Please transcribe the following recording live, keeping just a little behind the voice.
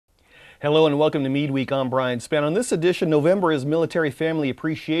Hello and welcome to Meade Week. I'm Brian Spann. On this edition, November is Military Family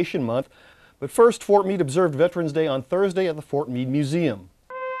Appreciation Month. But first, Fort Meade observed Veterans Day on Thursday at the Fort Meade Museum.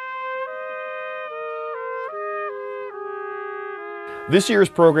 This year's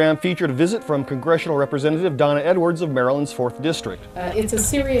program featured a visit from Congressional Representative Donna Edwards of Maryland's 4th District. It's a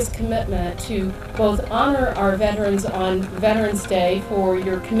serious commitment to both honor our veterans on Veterans Day for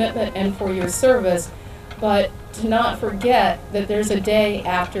your commitment and for your service, but to not forget that there's a day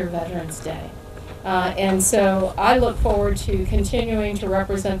after Veterans Day. And so I look forward to continuing to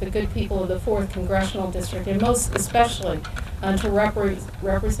represent the good people of the 4th Congressional District, and most especially to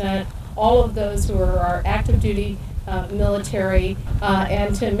represent all of those who are our active duty military,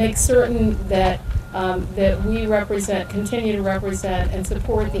 and to make certain that that we continue to represent and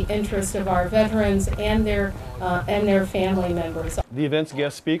support the interests of our veterans and their family members. The event's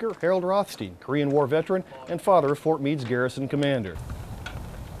guest speaker, Harold Rothstein, Korean War veteran and father of Fort Meade's garrison commander.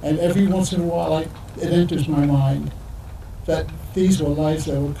 And every once in a while it enters my mind that these were lives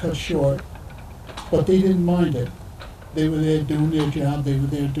that were cut short, but they didn't mind it. They were there doing their job, they were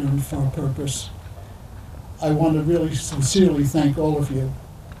there doing it for a purpose. I want to really sincerely thank all of you.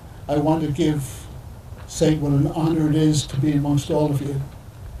 I want to say what an honor it is to be amongst all of you,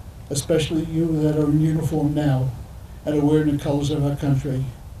 especially you that are in uniform now and are wearing the colors of our country.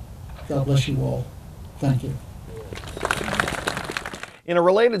 God bless you all. Thank you. In a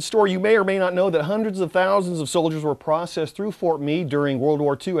related story, you may or may not know that hundreds of thousands of soldiers were processed through Fort Meade during World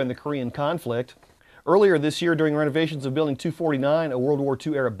War II and the Korean conflict. Earlier this year, during renovations of Building 249, a World War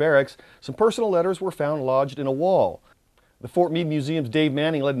II-era barracks, some personal letters were found lodged in a wall. The Fort Meade Museum's Dave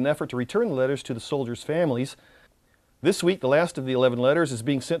Manning led an effort to return the letters to the soldiers' families. This week, the last of the 11 letters is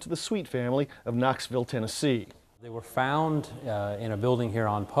being sent to the Sweet family of Knoxville, Tennessee. They were found in a building here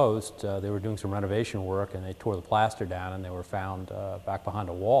on post. They were doing some renovation work and they tore the plaster down, and they were found back behind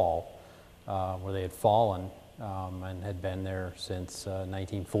a wall where they had fallen and had been there since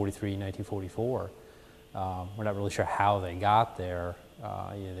 1943, 1944. We're not really sure how they got there.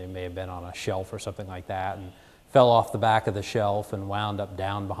 They may have been on a shelf or something like that and fell off the back of the shelf and wound up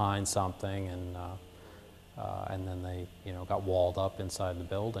down behind something, and then they got walled up inside the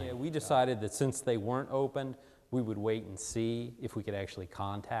building. We decided that since they weren't opened, we would wait and see if we could actually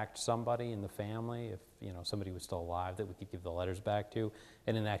contact somebody in the family, if somebody was still alive that we could give the letters back to.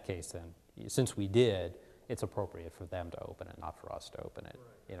 And in that case then, since we did, it's appropriate for them to open it, not for us to open it.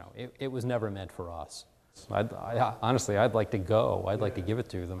 Right. It was never meant for us. Honestly, I'd like to go. I'd like to give it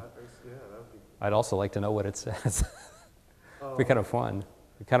to them. I'd also like to know what it says. It'd be kind of fun.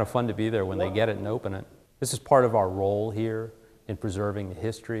 It'd be kind of fun to be there when they get it and open it. This is part of our role here in preserving the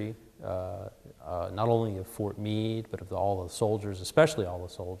history, not only of Fort Meade, but of all the soldiers, especially all the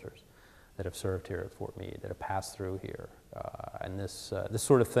soldiers that have served here at Fort Meade, that have passed through here. And this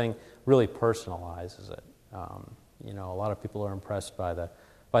sort of thing really personalizes it. A lot of people are impressed by the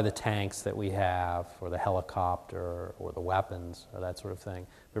tanks that we have, or the helicopter, or the weapons, or that sort of thing.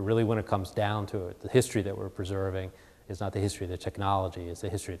 But really, when it comes down to it, the history that we're preserving is not the history of the technology, it's the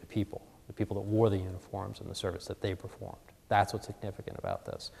history of the people that wore the uniforms and the service that they performed. That's what's significant about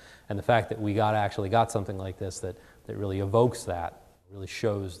this. And the fact that we actually got something like this that really evokes that, really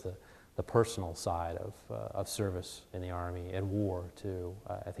shows the personal side of service in the Army and war, too,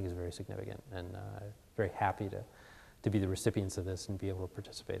 I think is very significant, and very happy to be the recipients of this and be able to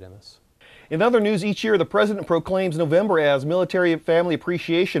participate in this. In other news, each year the President proclaims November as Military Family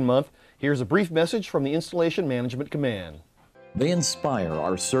Appreciation Month. Here's a brief message from the Installation Management Command. They inspire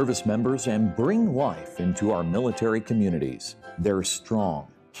our service members and bring life into our military communities. They're strong,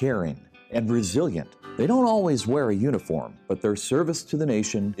 caring, and resilient. They don't always wear a uniform, but their service to the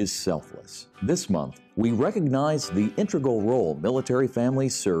nation is selfless. This month, we recognize the integral role military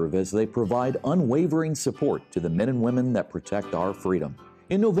families serve as they provide unwavering support to the men and women that protect our freedom.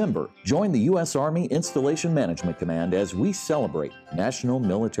 In November, join the U.S. Army Installation Management Command as we celebrate National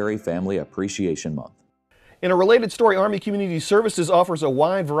Military Family Appreciation Month. In a related story, Army Community Services offers a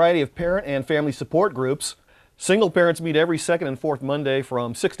wide variety of parent and family support groups. Single parents meet every second and fourth Monday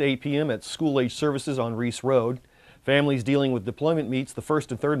from 6 to 8 p.m. at school-age services on Reese Road. Families dealing with deployment meets the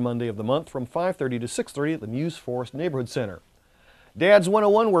first and third Monday of the month from 5:30 to 6:30 at the Muse Forest Neighborhood Center. Dad's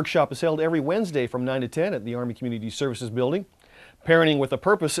 101 workshop is held every Wednesday from 9 to 10 at the Army Community Services building. Parenting with a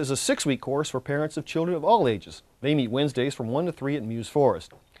Purpose is a 6-week course for parents of children of all ages. They meet Wednesdays from 1 to 3 at Muse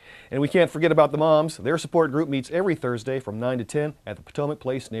Forest. And we can't forget about the moms. Their support group meets every Thursday from 9 to 10 at the Potomac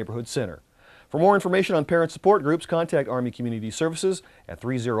Place Neighborhood Center. For more information on parent support groups, contact Army Community Services at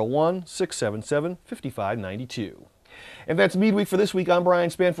 301-677-5592. And that's Meade Week for this week. I'm Brian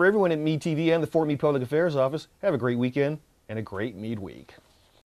Spann. For everyone at Meade TV and the Fort Meade Public Affairs Office, have a great weekend and a great Meade Week.